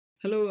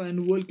Hello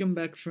and welcome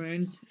back,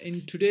 friends.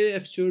 In today's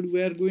episode,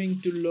 we are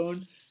going to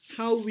learn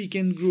how we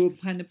can grow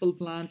pineapple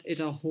plant at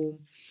our home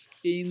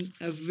in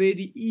a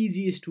very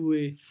easiest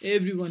way.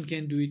 Everyone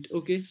can do it.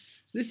 Okay,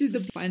 this is the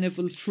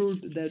pineapple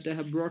fruit that I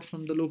have brought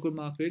from the local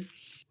market.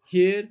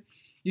 Here,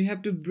 you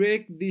have to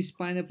break this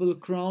pineapple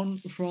crown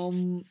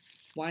from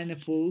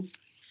pineapple.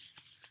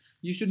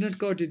 You should not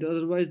cut it,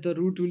 otherwise the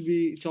root will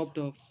be chopped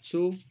off.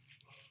 So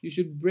you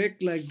should break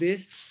like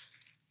this.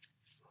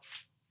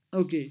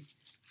 Okay,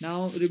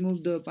 now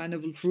remove the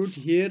pineapple fruit.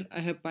 Here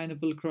I have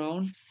pineapple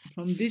crown.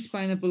 From this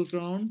pineapple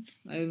crown,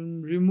 I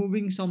am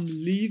removing some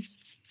leaves.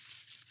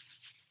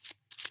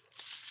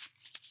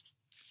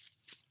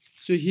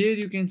 So here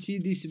you can see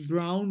these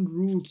brown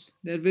roots.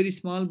 They are very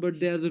small,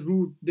 but they are the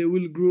root. They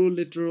will grow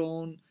later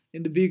on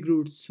in the big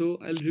roots. So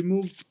I'll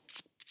remove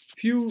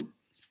few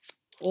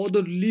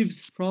other leaves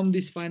from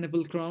this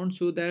pineapple crown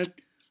so that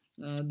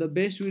the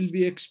base will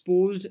be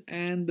exposed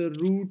and the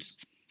roots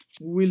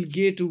will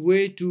get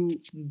way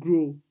to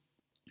grow.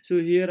 So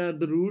here are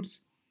the roots,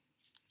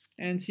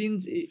 and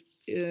since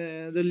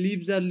the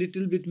leaves are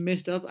little bit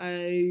messed up,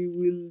 I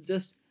will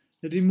just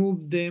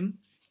remove them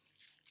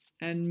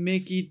and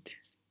make it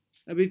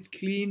a bit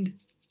cleaned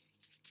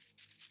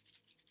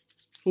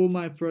for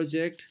my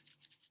project.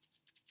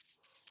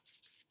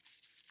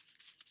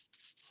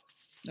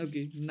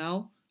 Okay,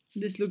 now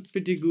this looks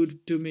pretty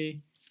good to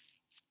me.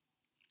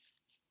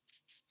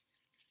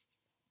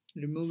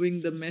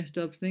 Removing the messed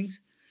up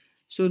things.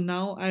 So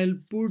now I'll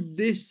put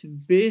this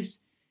base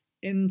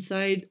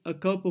inside a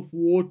cup of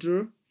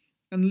water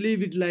and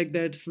leave it like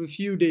that for a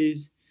few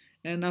days,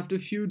 and after a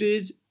few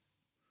days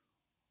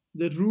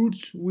the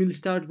roots will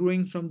start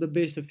growing from the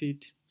base of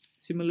it.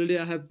 Similarly,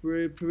 I have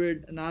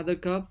prepared another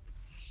cup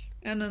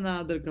and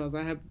another cup.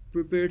 I have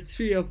prepared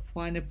three of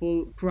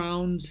pineapple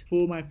crowns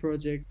for my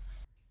project.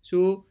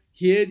 So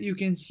here you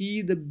can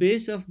see the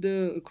base of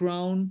the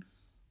crown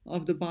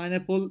of the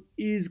pineapple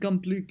is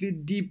completely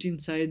dipped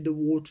inside the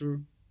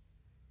water.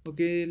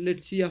 Okay,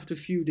 let's see after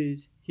few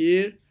days.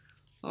 Here,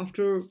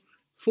 after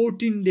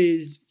 14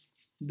 days,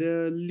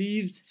 the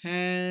leaves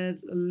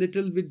has a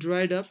little bit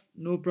dried up,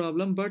 no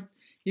problem, but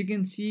you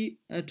can see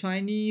a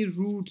tiny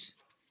roots,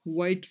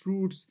 white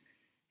roots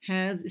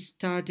has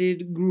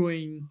started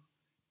growing.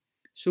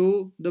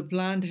 So the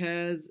plant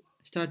has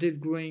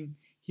started growing.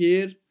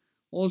 Here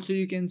also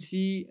you can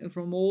see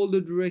from all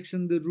the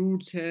direction the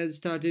roots has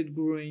started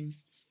growing.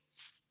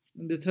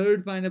 In the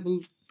third pineapple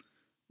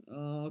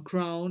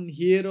crown,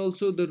 here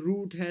also the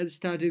root has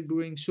started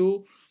growing.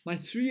 So my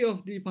three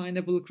of the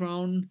pineapple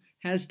crown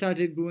has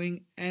started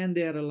growing and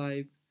they are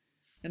alive.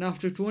 And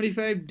after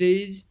 25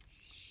 days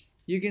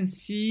you can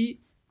see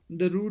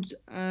the roots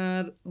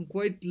are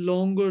quite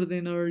longer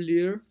than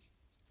earlier,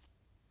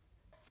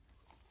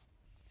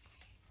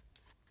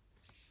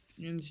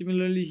 and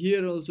similarly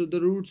here also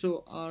the roots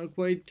are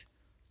quite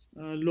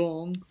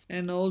long,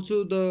 and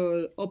also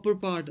the upper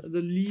part,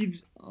 the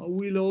leaves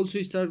will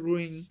also start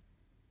growing.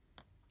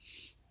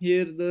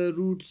 Here the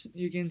roots,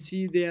 you can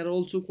see they are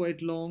also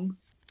quite long.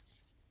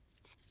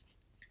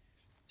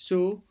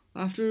 So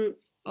after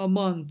a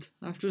month,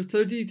 after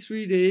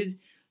 33 days,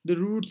 the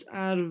roots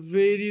are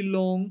very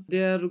long.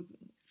 They are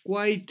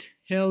quite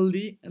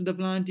healthy and the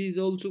plant is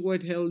also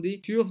quite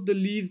healthy. Few of the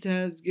leaves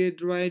have get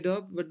dried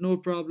up, but no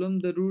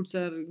problem. The roots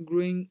are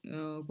growing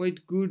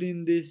quite good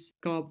in this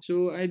cup.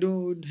 So I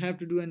don't have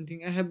to do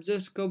anything. I have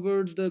just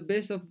covered the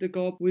base of the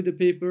cup with the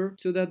paper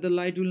so that the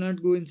light will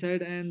not go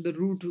inside and the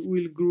root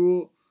will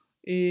grow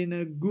in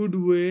a good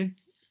way,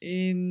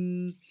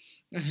 in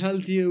a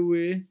healthier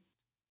way.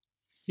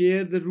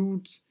 Here the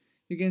roots,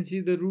 you can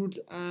see the roots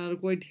are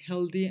quite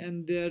healthy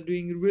and they are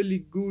doing really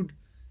good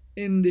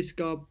in this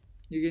cup.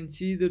 You can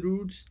see the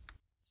roots.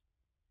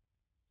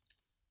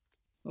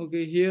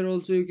 Okay, here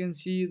also you can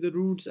see the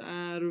roots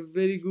are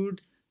very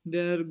good. They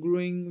are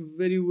growing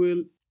very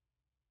well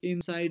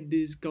inside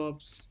these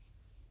cups.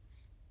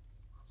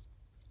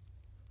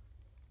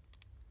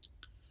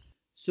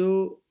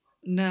 So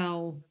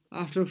now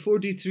after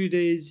 43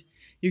 days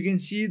you can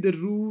see the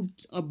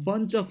roots, a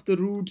bunch of the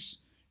roots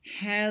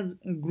has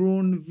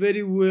grown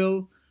very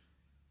well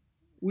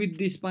with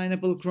this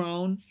pineapple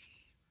crown,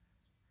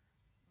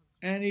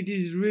 and it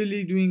is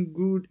really doing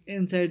good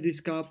inside this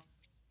cup.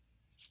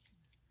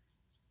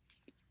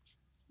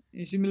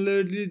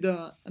 Similarly,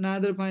 the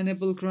another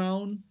pineapple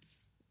crown,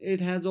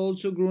 it has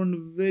also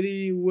grown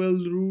very well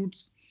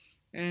roots,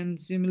 and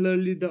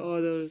similarly the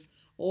other.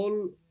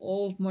 All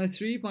of my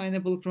three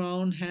pineapple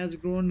crown has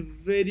grown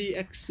very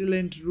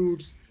excellent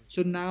roots.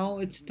 So now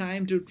it's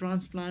time to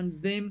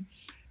transplant them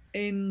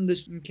in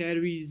the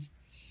carries.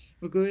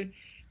 Okay,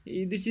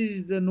 this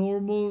is the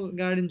normal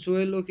garden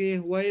soil. Okay,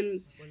 while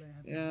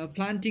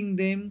planting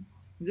them,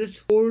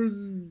 just hold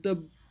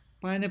the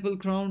pineapple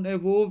crown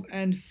above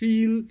and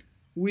feel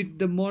with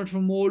the mud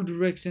from all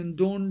direction.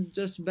 Don't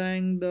just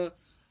bang the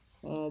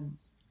uh,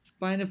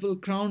 pineapple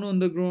crown on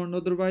the ground,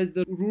 otherwise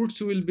the roots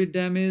will be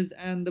damaged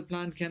and the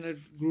plant cannot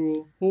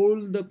grow.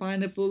 Hold the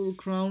pineapple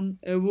crown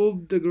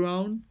above the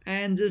ground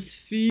and just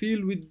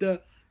feel with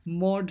the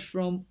mud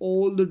from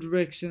all the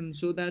directions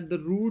so that the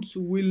roots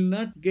will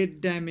not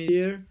get damaged.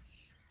 Here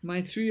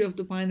my tree of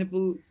the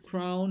pineapple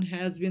crown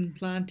has been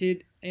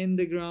planted in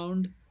the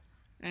ground,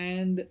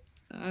 and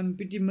I'm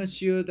pretty much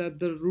sure that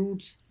the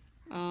roots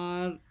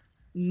are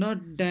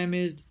not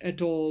damaged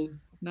at all.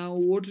 Now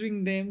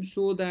watering them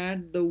so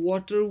that the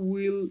water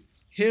will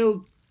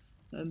help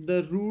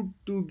the root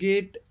to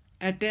get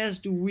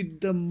attached with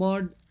the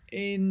mud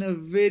in a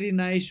very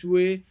nice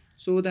way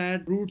so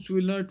that roots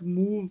will not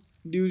move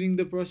during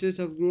the process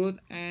of growth,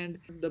 and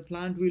the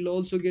plant will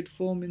also get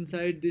formed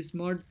inside this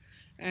mud,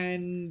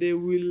 and they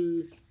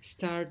will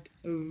start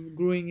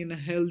growing in a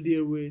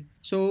healthier way.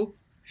 So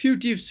few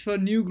tips for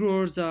new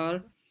growers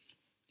are: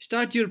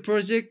 start your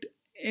project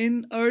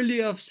in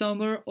early of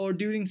summer or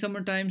during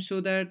summertime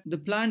so that the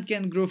plant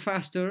can grow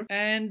faster,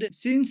 and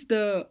since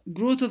the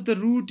growth of the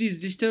root is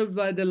disturbed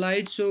by the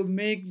light, so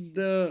make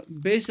the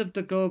base of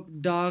the cup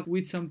dark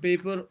with some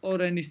paper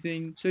or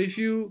anything. So if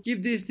you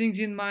keep these things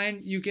in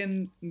mind, you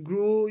can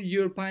grow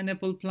your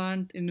pineapple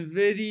plant in a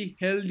very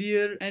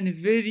healthier and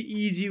very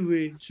easy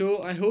way.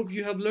 So I hope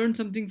you have learned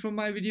something from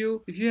my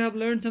video. If you have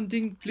learned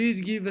something,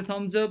 please give a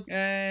thumbs up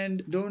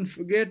and don't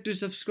forget to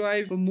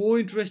subscribe for more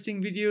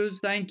interesting videos.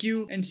 Thank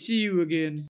you and see you again.